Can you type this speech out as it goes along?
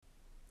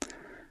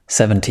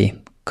70.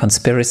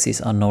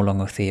 Conspiracies are no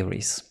longer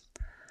theories.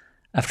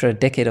 After a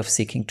decade of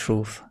seeking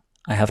truth,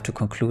 I have to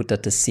conclude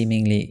that the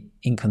seemingly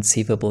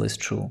inconceivable is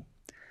true.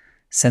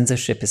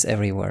 Censorship is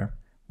everywhere.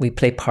 We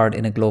play part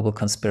in a global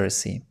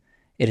conspiracy.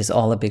 It is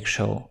all a big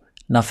show.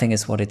 Nothing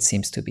is what it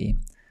seems to be.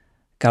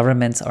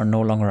 Governments are no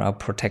longer our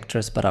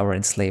protectors but our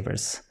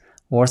enslavers.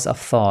 Wars are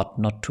fought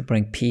not to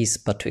bring peace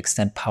but to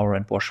extend power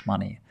and wash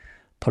money.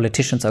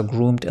 Politicians are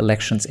groomed,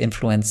 elections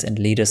influenced, and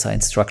leaders are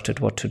instructed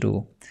what to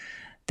do.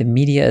 The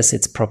media is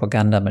its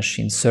propaganda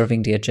machine,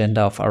 serving the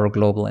agenda of our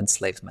global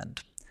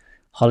enslavement.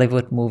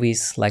 Hollywood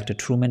movies like The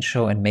Truman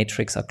Show and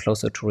Matrix are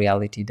closer to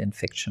reality than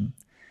fiction.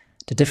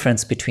 The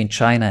difference between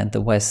China and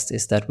the West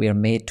is that we are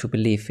made to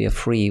believe we are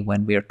free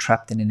when we are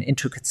trapped in an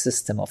intricate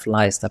system of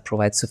lies that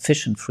provide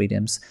sufficient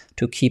freedoms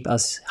to keep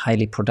us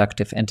highly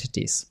productive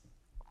entities.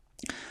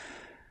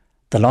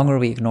 The longer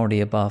we ignore the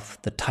above,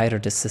 the tighter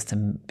this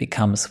system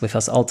becomes, with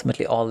us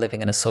ultimately all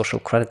living in a social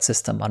credit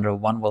system under a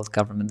one world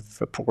government with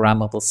a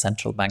programmable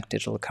central bank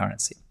digital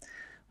currency.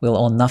 We'll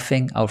own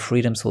nothing, our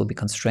freedoms will be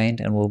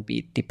constrained, and will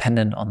be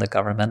dependent on the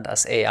government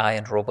as AI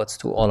and robots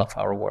do all of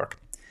our work.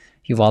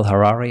 Yuval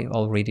Harari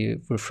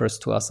already refers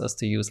to us as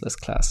the useless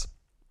class.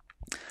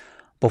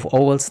 Both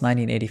Orwell's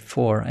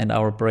 1984 and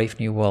Our Brave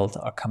New World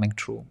are coming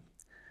true.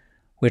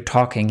 We're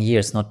talking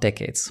years, not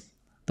decades.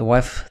 The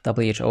WEF,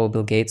 WHO,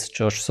 Bill Gates,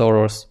 George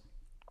Soros,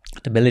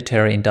 the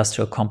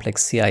military-industrial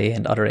complex, CIA,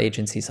 and other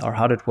agencies are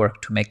hard at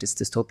work to make this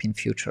dystopian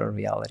future a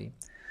reality.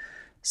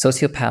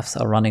 Sociopaths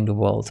are running the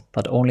world,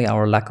 but only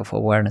our lack of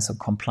awareness and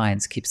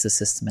compliance keeps the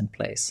system in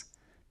place.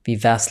 We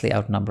vastly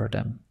outnumber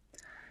them.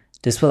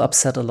 This will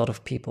upset a lot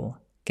of people,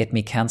 get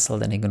me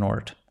cancelled and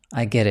ignored.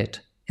 I get it.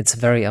 It's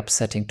very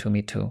upsetting to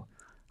me too.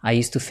 I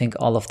used to think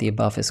all of the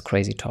above is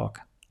crazy talk.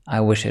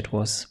 I wish it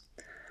was.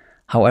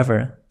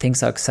 However,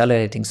 things are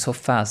accelerating so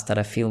fast that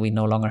I feel we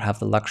no longer have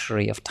the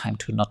luxury of time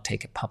to not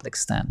take a public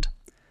stand.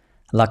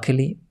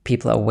 Luckily,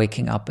 people are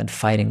waking up and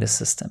fighting the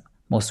system,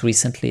 most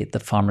recently the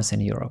farmers in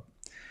Europe.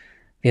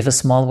 We have a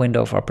small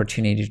window of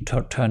opportunity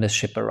to turn this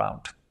ship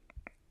around.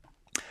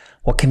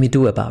 What can we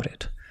do about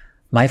it?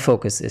 My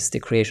focus is the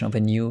creation of a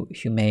new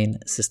humane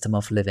system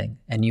of living,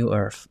 a new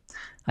earth.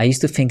 I used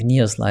to think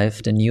Neo's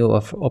life, the new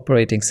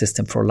operating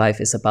system for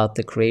life, is about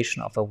the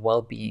creation of a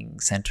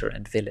well-being center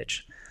and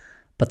village.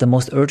 But the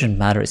most urgent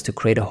matter is to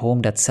create a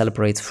home that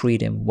celebrates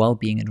freedom,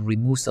 well-being, and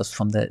removes us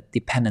from the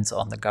dependence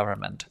on the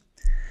government.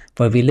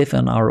 Where we live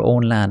on our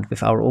own land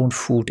with our own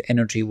food,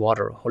 energy,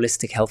 water,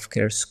 holistic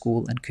healthcare,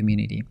 school, and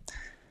community.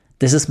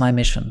 This is my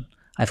mission.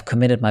 I've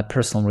committed my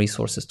personal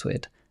resources to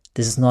it.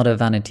 This is not a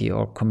vanity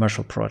or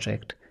commercial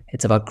project.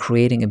 It's about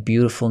creating a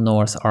beautiful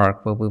Noah's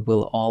Ark where we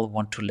will all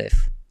want to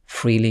live,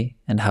 freely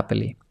and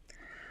happily.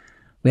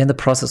 We're in the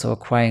process of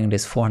acquiring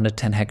this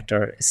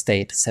 410-hectare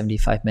estate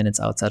 75 minutes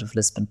outside of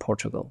Lisbon,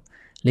 Portugal.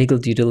 Legal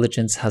due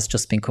diligence has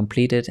just been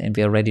completed and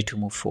we are ready to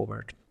move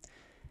forward.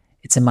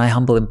 It's, in my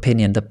humble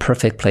opinion, the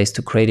perfect place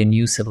to create a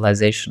new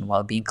civilization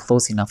while being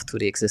close enough to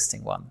the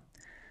existing one.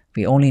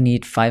 We only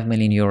need €5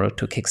 million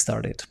to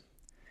kickstart it.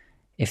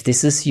 If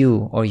this is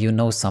you or you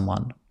know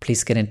someone,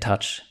 please get in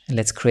touch and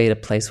let's create a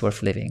place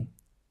worth living.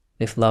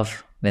 With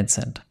love,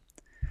 Vincent.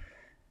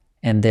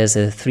 And there's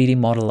a 3D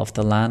model of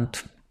the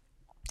land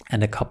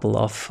and a couple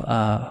of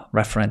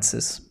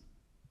references.